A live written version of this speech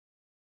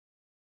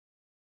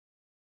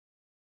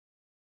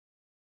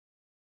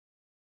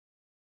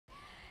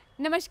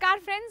नमस्कार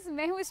फ्रेंड्स,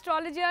 मैं हूँ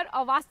एस्ट्रोलॉजर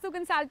और वास्तु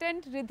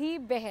कंसल्टेंट रिधि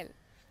बहल।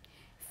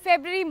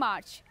 फरवरी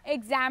मार्च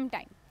एग्ज़ाम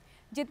टाइम,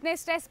 जितने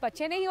स्ट्रेस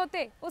बच्चे नहीं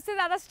होते उससे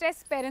ज़्यादा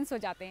स्ट्रेस पेरेंट्स हो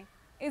जाते हैं,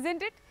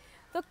 इज़न्ट इट?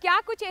 तो क्या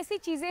कुछ ऐसी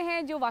चीज़ें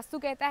हैं जो वास्तु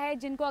कहता है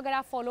जिनको अगर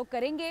आप फॉलो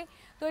करेंगे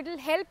तो it will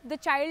help the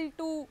child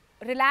to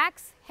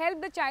relax, help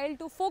the child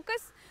to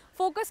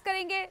focus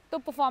करेंगे तो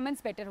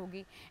परफॉर्मेंस बेटर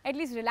होगी,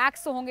 एटलीस्ट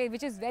रिलैक्स तो होंगे,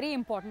 विच इज़ वेरी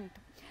इंपॉर्टेंट।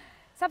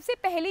 सबसे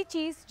पहली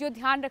चीज़ जो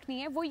ध्यान रखनी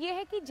है वो ये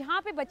है कि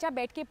जहाँ पे बच्चा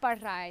बैठ के पढ़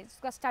रहा है,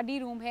 उसका स्टडी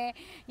रूम है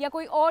या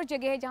कोई और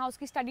जगह है जहाँ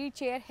उसकी स्टडी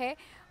चेयर है,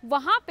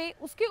 वहाँ पे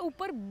उसके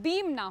ऊपर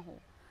बीम ना हो।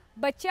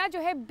 बच्चा जो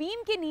है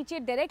बीम के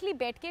नीचे डायरेक्टली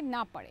बैठ के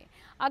ना पढ़े।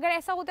 अगर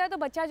ऐसा होता है तो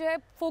बच्चा जो है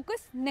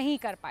फोकस नहीं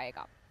कर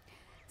पाएगा।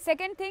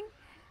 सेकेंड थिंग,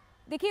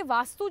 देखिए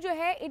वास्तु जो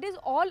है it is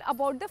all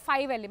about the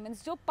 5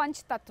 elements, जो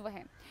पंच तत्व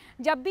हैं।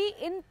 जब भी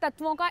इन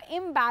तत्वों का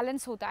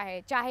इम्बैलेंस होता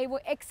है, चाहे वो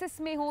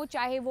एक्सेस में हो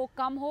चाहे वो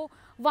कम हो,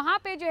 वहाँ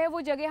पे जो है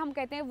वो जगह हम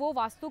कहते हैं वो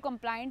वास्तु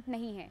कंप्लायंट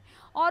नहीं है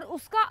और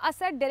उसका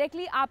असर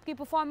डायरेक्टली आपकी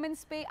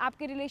परफॉर्मेंस पे,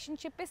 आपके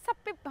रिलेशनशिप पे, सब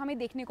पे हमें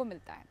देखने को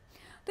मिलता है।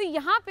 तो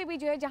यहाँ पे भी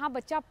जो है जहाँ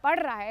बच्चा पढ़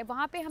रहा है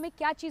वहाँ पे हमें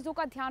क्या चीज़ों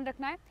का ध्यान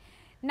रखना है?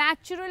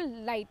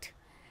 नेचुरल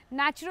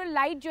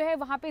लाइट जो है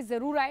वहाँ पे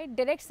ज़रूर आए।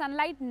 डायरेक्ट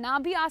सनलाइट ना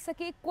भी आ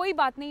सके कोई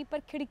बात नहीं,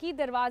 पर खिड़की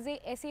दरवाजे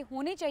ऐसे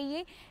होने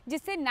चाहिए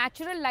जिससे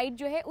नेचुरल लाइट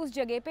जो है उस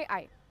जगह पे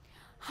आए।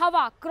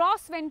 हवा,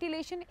 cross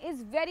ventilation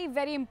is very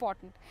very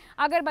important.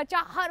 अगर बच्चा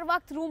हर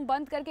वक्त रूम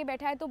बंद करके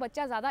बैठा है तो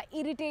बच्चा ज़्यादा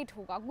इरिटेट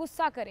होगा,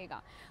 गुस्सा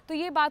करेगा। तो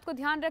ये बात को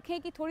ध्यान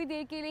रखें कि थोड़ी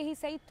देर के लिए ही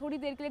सही, थोड़ी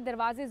देर के लिए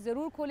दरवाजे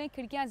ज़रूर खोलें,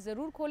 खिड़कियाँ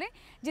ज़रूर खोलें,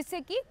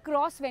 जिससे कि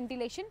क्रॉस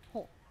वेंटिलेशन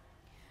हो।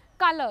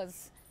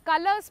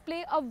 Colours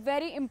play a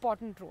very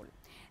important role.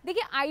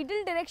 देखिए,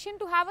 ideal direction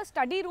to have a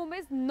study room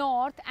is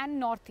north and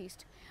north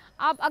east.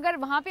 आप अगर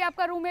वहाँ पे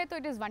आपका रूम है तो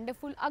इट इज़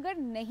वंडरफुल, अगर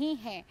नहीं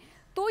है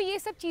तो ये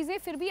सब चीज़ें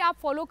फिर भी आप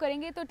फॉलो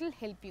करेंगे तो it will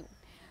help you.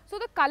 So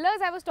the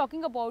colours I was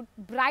talking about,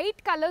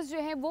 bright colours जो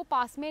हैं वो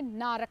पास में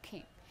ना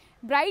रखें।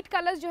 ब्राइट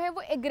कलर्स जो है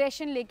वो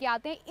एग्रेशन लेके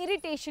आते हैं,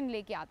 इरिटेशन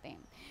लेके आते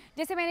हैं।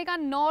 जैसे मैंने कहा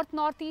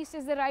north east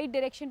is the right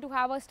direction to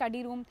have a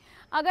study room.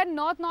 अगर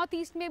नॉर्थ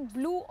ईस्ट में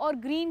ब्लू और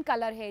ग्रीन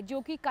कलर है,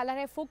 जो कि कलर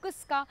है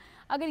फोकस का,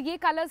 अगर ये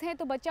कलर्स हैं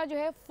तो बच्चा जो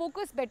है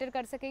फोकस बेटर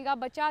कर सकेगा,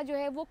 बच्चा जो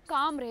है वो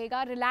काम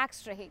रहेगा,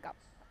 रिलैक्स्ड रहेगा।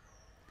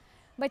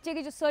 बच्चे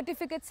के जो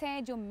सर्टिफिकेट्स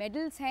हैं, जो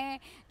मेडल्स हैं,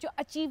 जो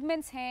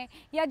अचीवमेंट्स हैं,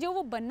 या जो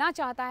वो बनना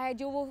चाहता है,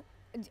 जो वो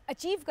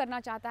अचीव करना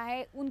चाहता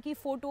है, उनकी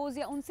फ़ोटोज़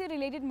या उनसे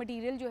रिलेटेड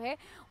मटेरियल जो है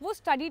वो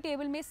स्टडी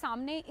टेबल में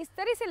सामने इस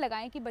तरह से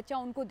लगाएं कि बच्चा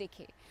उनको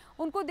देखे।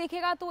 उनको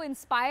देखेगा तो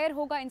इंस्पायर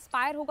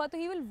होगा तो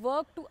he will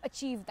work to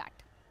achieve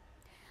that.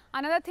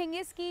 Another thing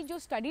is कि जो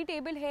स्टडी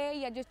टेबल है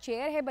या जो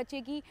चेयर है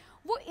बच्चे की,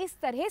 वो इस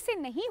तरह से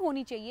नहीं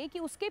होनी चाहिए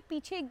कि उसके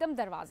पीछे एकदम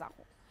दरवाज़ा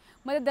हो,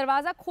 मतलब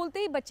दरवाज़ा खोलते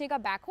ही बच्चे का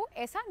बैक हो,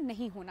 ऐसा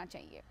नहीं होना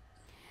चाहिए।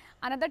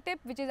 Another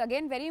tip which is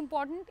again very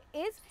important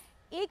is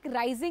एक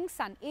राइजिंग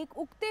सन, एक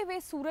उगते हुए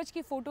सूरज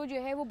की फ़ोटो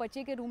जो है वो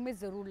बच्चे के रूम में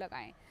ज़रूर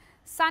लगाएं।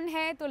 सन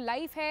है तो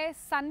लाइफ है,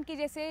 सन की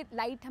जैसे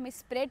लाइट हमें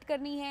स्प्रेड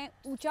करनी है,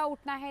 ऊंचा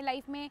उठना है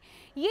लाइफ में,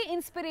 ये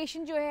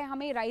इंस्पिरेशन जो है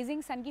हमें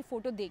राइजिंग सन की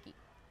फ़ोटो देगी।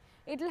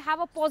 It will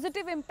have a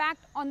positive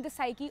impact on the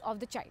psyche of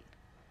the child.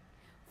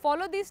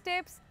 Follow these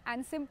tips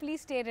and simply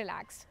stay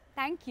relaxed.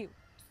 Thank you.